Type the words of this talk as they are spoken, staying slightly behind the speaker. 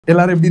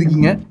எல்லாரும் எப்படி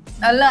இருக்கீங்க?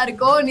 நல்லா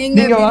இருக்கோம்.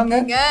 நீங்க வாங்க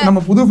நம்ம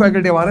புது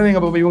ஃபேக்கல்ட்டி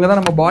வரவேங்க பாப்பா. இவங்க தான்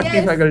நம்ம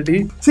botany faculty.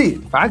 See,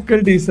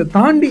 faculties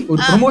தாண்டி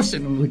ஒரு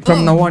promotion உங்களுக்கு.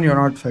 From now on you are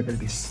not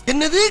faculties.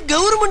 என்னது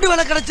கவர்மெண்ட்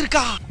வேலை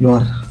கிடைச்சிருக்கா? You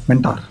are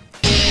mentor.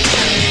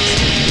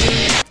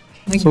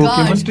 So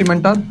chemistry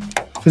mentor,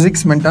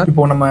 physics mentor.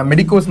 இப்போ நம்ம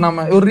medicos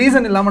நாம ஒரு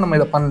ரீசன் இல்லாம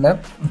நம்ம இத பண்ணல.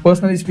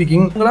 Personally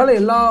speaking உங்களால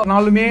எல்லா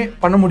நாளுமே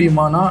பண்ண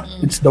முடியுமானா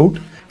it's doubt.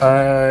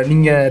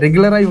 நீங்க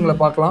ரெகுலரா இவங்களை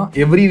பார்க்கலாம்.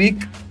 எவ்ரி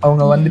வீக்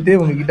அவங்க வந்துட்டு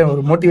உங்ககிட்ட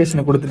ஒரு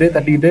மோட்டிவேஷனை கொடுத்துட்டு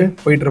தட்டிக்கிட்டு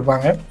போயிட்டு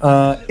இருப்பாங்க.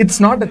 It's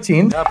not a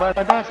change.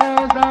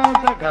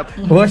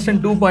 Version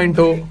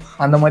 2.0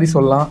 அந்த மாதிரி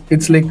சொல்லலாம்.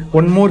 It's like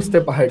one more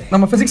step ahead.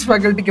 நம்ம physics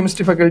faculty,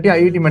 chemistry faculty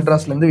IIT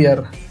Madrasல இருந்து we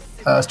are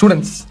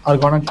students are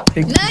gonna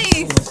take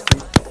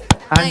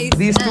and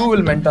these two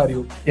will mentor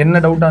you.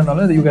 என்ன டவுட்டா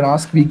இருந்தாலும் you can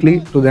ask weekly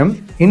to them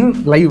in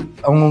live.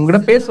 அவங்க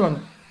உங்ககிட்ட பேசுவாங்க.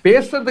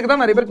 பேசுறதுக்கு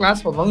தான் நிறைய பேர் கிளாஸ்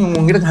பார்ப்பாங்க.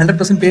 உங்ககிட்ட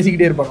 100%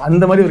 பேசிக்கிட்டே இருப்பாங்க.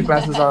 அந்த மாதிரி ஒரு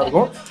கிளாஸஸாக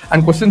இருக்கும்.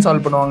 அண்ட் கொஸ்டின்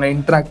சால்வ் பண்ணுவாங்க,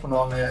 இன்ட்ராக்ட்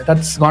பண்ணுவாங்க.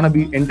 That's Ghana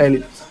B entirely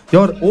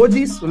your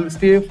OGs will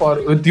stay for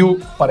with you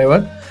forever.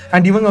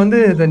 And இவங்க வந்து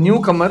the new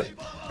Qamar,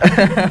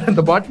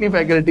 the botany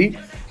faculty.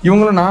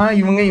 இவங்களும்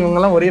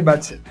இவங்கெல்லாம் ஒரே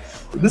batch.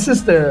 This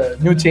is the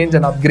new change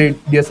and upgrade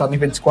dear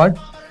Saranified squad.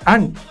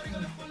 And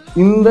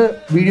இந்த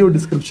video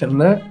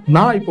டிஸ்கிரிப்ஷன்ல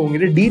நான் இப்போ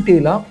உங்ககிட்ட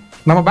டீட்டெயிலா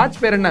நம்ம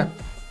பேட்ச் பேர் என்ன?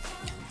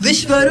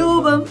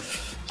 விஸ்வரூபம்.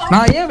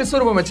 நான் ஏன்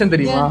விஸ்வரூபம் வச்சேன்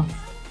தெரியுமா?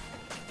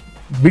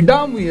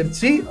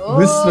 விடாமுயற்சி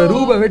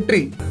விஸ்வரூப வெற்றி.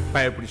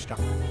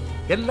 பயப்படிச்சிட்டான்.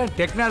 எல்லாம்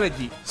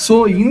டெக்னாலஜி. சோ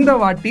இந்த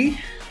வாட்டி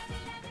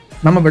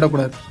நம்ம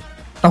விடக்கூடாது.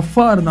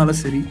 டஃப்பா இருந்தாலும்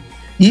சரி,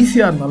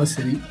 ஈஸியா இருந்தாலும்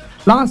சரி,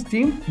 லாஸ்ட்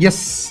டீம்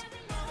எஸ்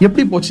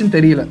எப்படி போச்சுன்னு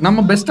தெரியல.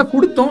 நம்ம பெஸ்ட்டை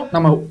கொடுத்தோம்.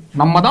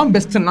 நம்ம தான்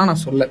பெஸ்ட்னா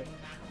நான் சொல்ல.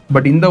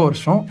 பட் இந்த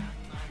வருஷம்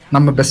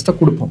நம்ம பெஸ்ட்டை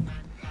கொடுப்போம்.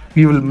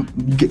 We will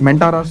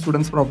mentor our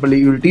students properly.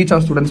 We will teach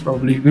our students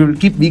properly. We will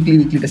keep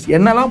weekly test.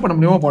 என்னெல்லாம் பண்ண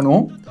முடியுமோ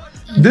பண்ணுவோம்.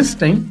 This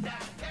time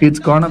it's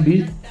gonna be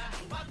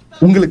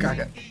உங்களுக்காக.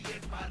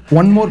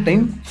 One more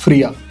time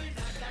ஃப்ரீயா.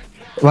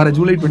 வர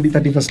ஜூலை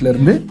 31st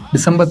இருந்து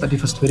டிசம்பர்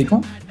 31st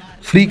வரைக்கும்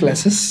free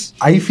classes.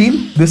 I feel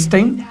this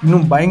time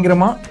இன்னும்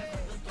பயங்கரமா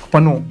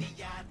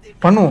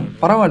பண்ணுவோம்.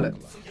 பரவாயில்ல.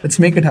 Let's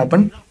make it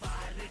happen.